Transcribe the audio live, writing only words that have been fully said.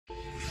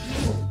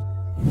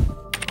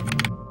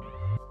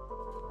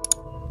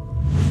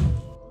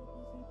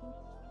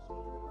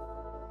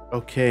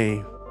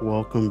Okay,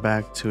 welcome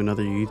back to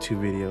another YouTube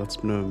video. It's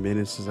been a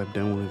minute since I've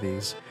done one of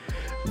these,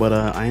 but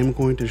I am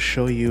going to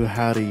show you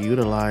how to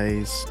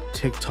utilize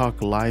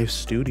TikTok Live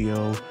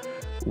Studio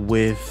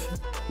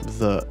with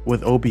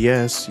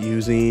OBS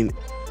using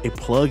a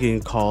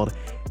plugin called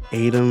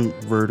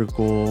AITUM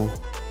Vertical.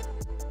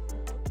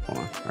 Hold on,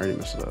 I already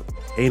messed it up.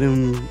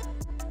 AITUM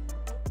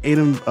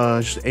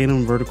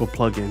Vertical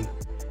plugin.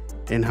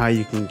 And how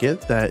you can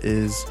get that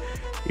is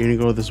you're gonna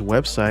go to this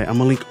website. I'm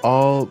gonna link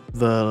all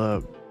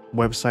the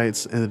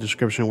websites in the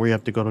description where you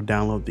have to go to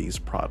download these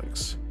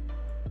products.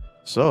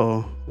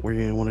 So what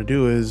you're gonna want to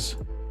do is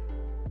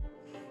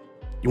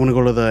you want to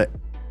go to the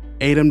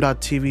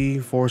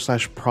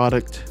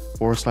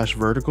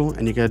aitum.tv/product/vertical,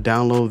 and you gotta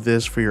download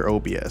this for your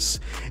OBS.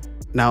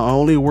 Now it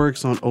only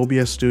works on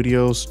OBS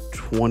Studios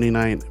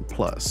 29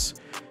 plus,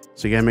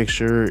 so you gotta make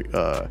sure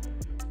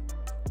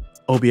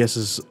OBS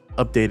is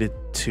updated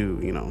to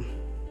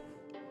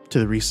to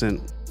the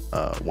recent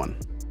one.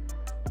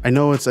 I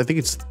think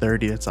it's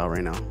 30 that's out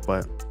right now,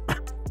 but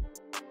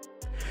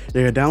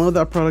you're gonna download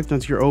that product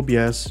onto your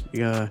OBS.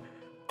 You gotta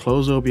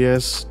close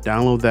OBS,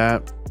 download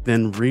that,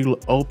 then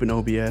reopen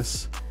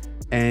OBS,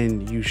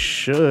 and you're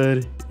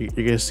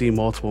gonna see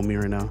multiple me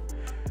right now.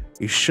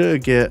 You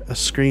should get a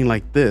screen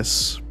like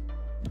this.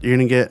 You're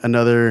gonna get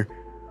another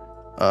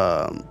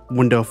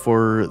window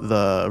for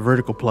the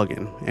vertical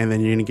plugin, and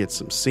then you're gonna get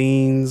some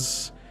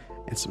scenes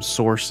and some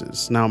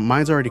sources. Now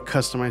mine's already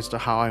customized to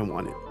how I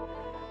want it,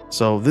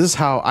 so this is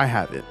how I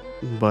have it,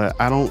 but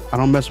I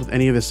don't mess with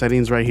any of the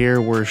settings right here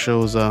where it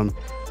shows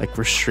like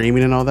for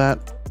streaming and all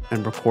that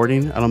and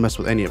recording. I don't mess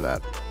with any of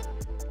that.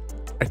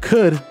 I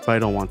could, but I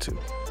don't want to.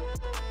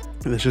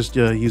 And it's just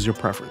use your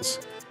preference.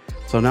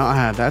 So now I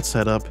have that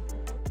set up,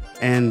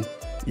 and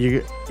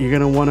you're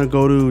gonna want to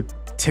go to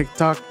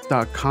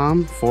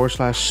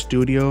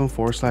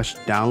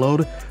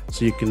tiktok.com/studio/download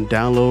so you can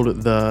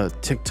download the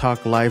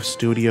TikTok Live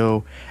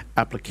Studio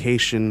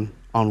application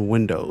on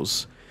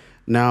Windows.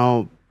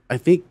 Now I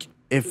think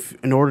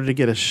in order to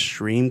get a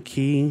stream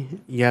key,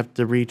 you have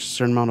to reach a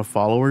certain amount of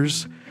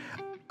followers.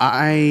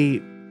 I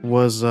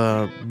was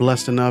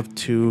blessed enough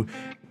to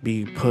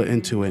be put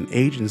into an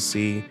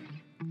agency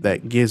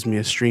that gives me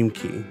a stream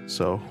key.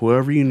 So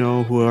whoever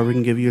whoever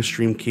can give you a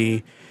stream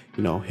key,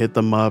 hit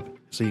them up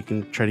so you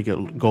can try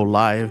to go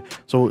live,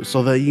 so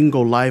that you can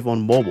go live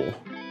on mobile.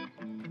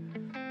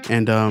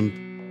 And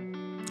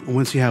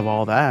once you have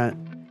all that,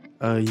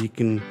 you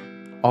can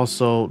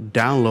also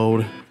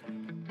download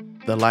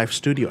the Live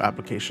Studio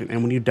application.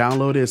 And when you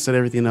download it, set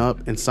everything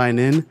up and sign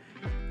in,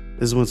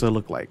 this is what it's gonna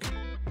look like.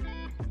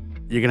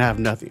 You're gonna have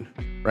nothing,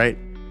 right?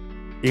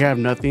 You have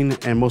nothing,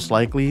 and most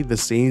likely the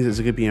scenes is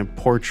gonna be in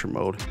portrait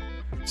mode.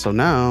 So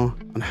now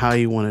on how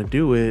you want to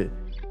do it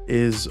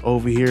is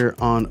over here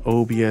on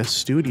OBS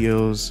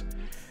Studios.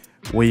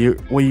 What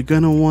you're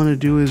gonna want to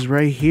do is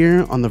right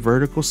here on the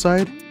vertical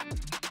side.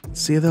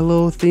 See that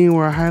little thing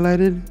where I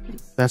highlighted?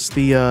 That's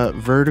the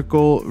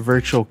vertical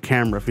virtual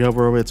camera. If you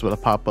hover over it, it's gonna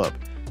pop up.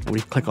 And we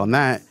click on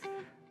that,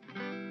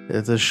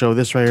 it'll show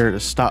this right here, to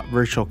stop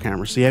virtual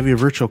camera. So you have your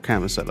virtual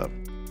camera set up.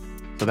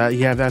 So that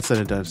you have that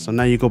set done. So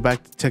now you go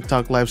back to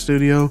TikTok Live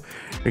Studio.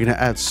 You're gonna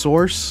add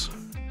source.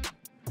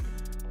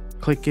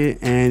 Click it,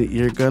 and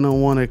you're gonna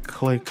want to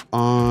click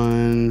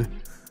on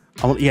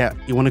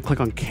you want to click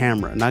on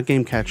camera, not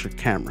game capture,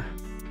 camera.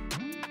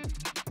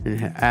 You're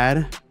gonna hit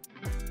add,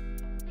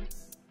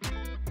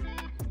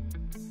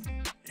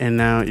 and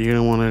now you're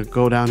gonna want to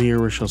go down here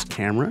where it shows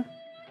camera,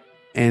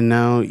 and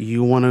now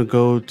you want to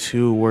go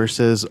to where it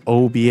says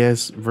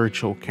OBS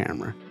virtual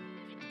camera.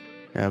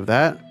 You have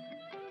that.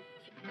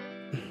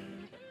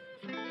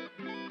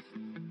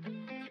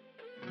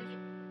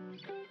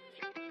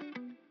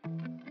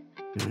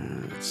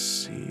 Let's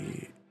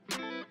see.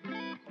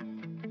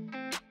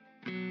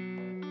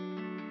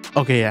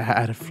 Okay, yeah, I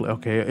had to flip.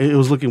 Okay, it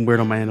was looking weird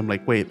on my end. I'm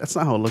like, wait, that's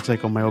not how it looks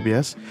like on my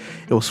OBS.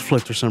 It was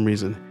flipped for some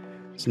reason.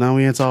 So now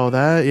we answer all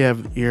that. You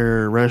have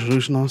your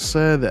resolution all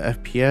set, the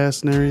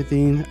FPS and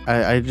everything.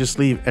 I just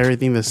leave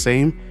everything the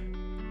same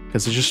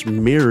because it's just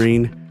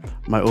mirroring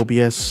my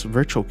OBS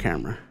virtual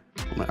camera.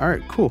 I'm like, all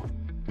right, cool,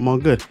 I'm all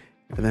good.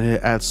 And then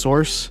hit add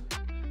source,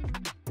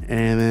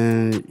 and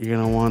then you're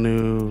gonna want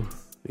to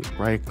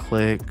right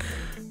click.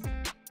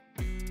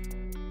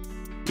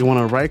 You want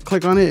to right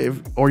click on it,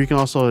 or you can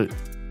also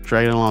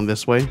drag it along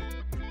this way.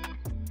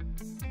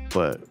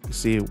 But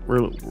see, we're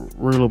a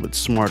little bit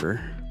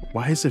smarter.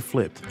 Why is it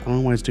flipped? I don't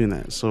know why it's doing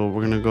that. So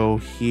we're gonna go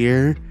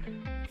here,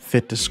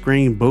 fit to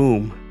screen,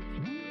 boom.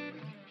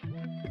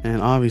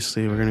 And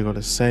obviously we're gonna go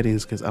to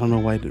settings because I don't know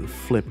why it didn't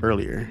flip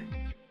earlier.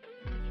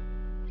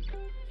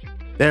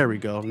 There we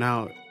go.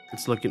 Now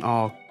it's looking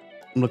all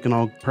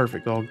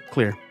perfect, all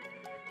clear.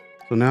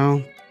 So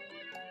now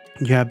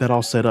you have that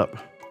all set up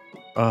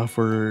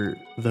for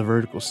the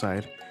vertical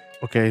side.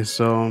 Okay,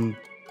 so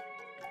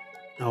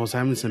I was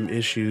having some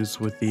issues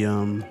with the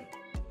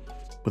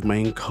with my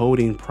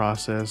encoding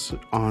process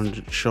on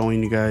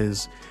showing you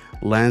guys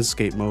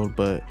landscape mode,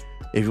 but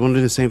if you want to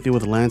do the same thing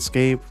with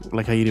landscape,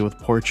 like how you did with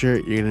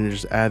portrait, you're gonna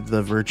just add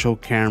the virtual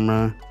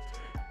camera,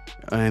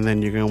 and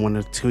then you're gonna want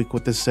to tweak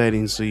with the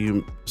settings. So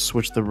you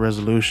switch the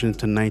resolution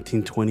to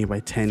 1920 by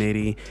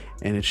 1080,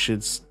 and it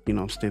should, you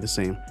know, stay the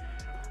same.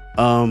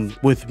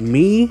 With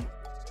me,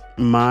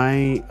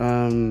 my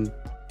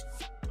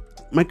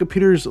my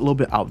computer is a little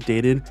bit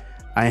outdated.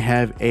 I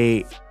have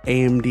a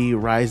AMD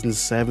Ryzen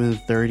 7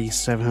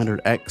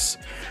 3700X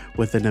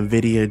with an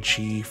NVIDIA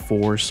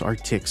GeForce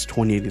RTX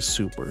 2080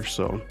 Super,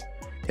 so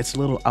it's a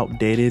little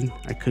outdated.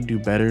 I could do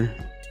better.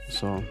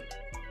 So,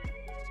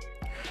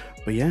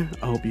 but yeah,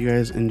 I hope you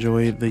guys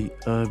enjoyed the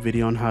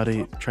video on how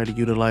to try to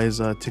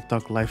utilize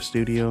TikTok Live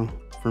Studio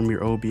from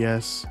your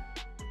OBS.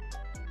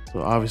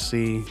 So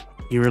obviously,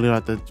 you really don't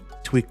have to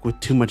tweak with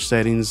too much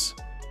settings,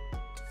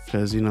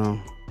 because, you know,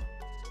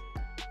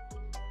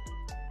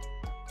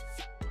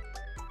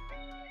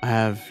 I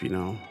have, you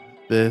know,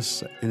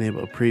 this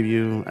enable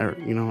preview. I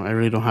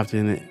really don't have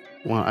to.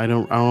 Well, I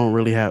don't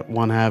really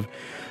want to have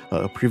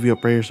a preview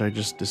up right, so I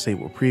just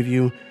disable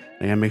preview.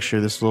 And I make sure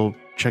this little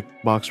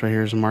checkbox right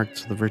here is marked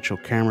to the virtual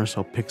camera,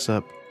 so it picks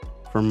up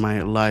from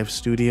my live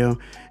studio.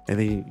 And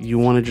then you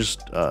want to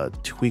just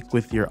tweak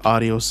with your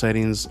audio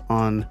settings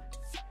on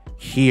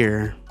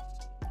here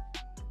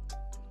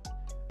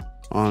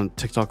on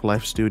TikTok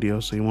Live Studio.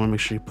 So you want to make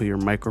sure you put your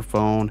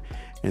microphone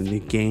and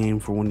the game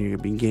for when you're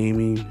gonna be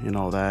gaming and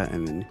all that.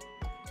 And then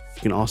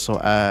you can also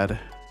add,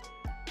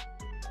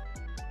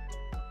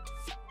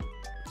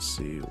 let's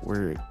see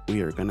where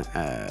we are gonna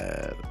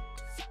add,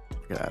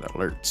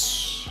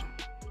 alerts.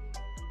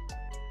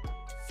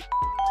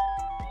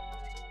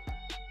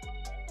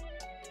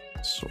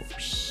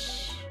 Source.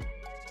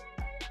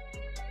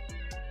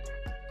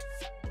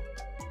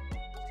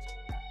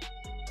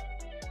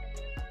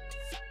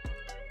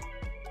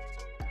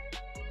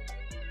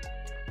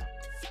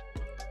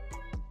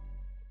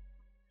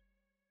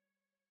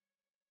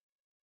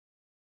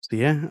 So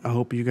yeah, I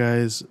hope you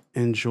guys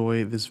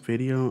enjoy this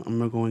video. I'm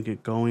gonna go and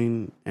get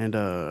going and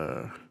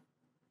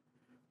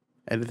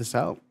edit this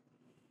out.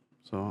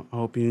 So I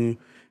hope you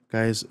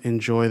guys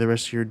enjoy the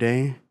rest of your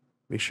day.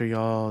 Make sure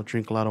y'all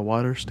drink a lot of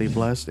water, stay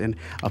blessed, and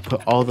I'll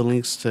put all the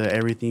links to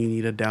everything you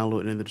need to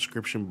download in the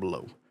description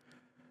below.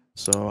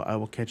 So I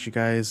will catch you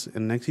guys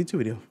in the next YouTube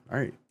video. All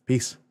right,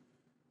 peace.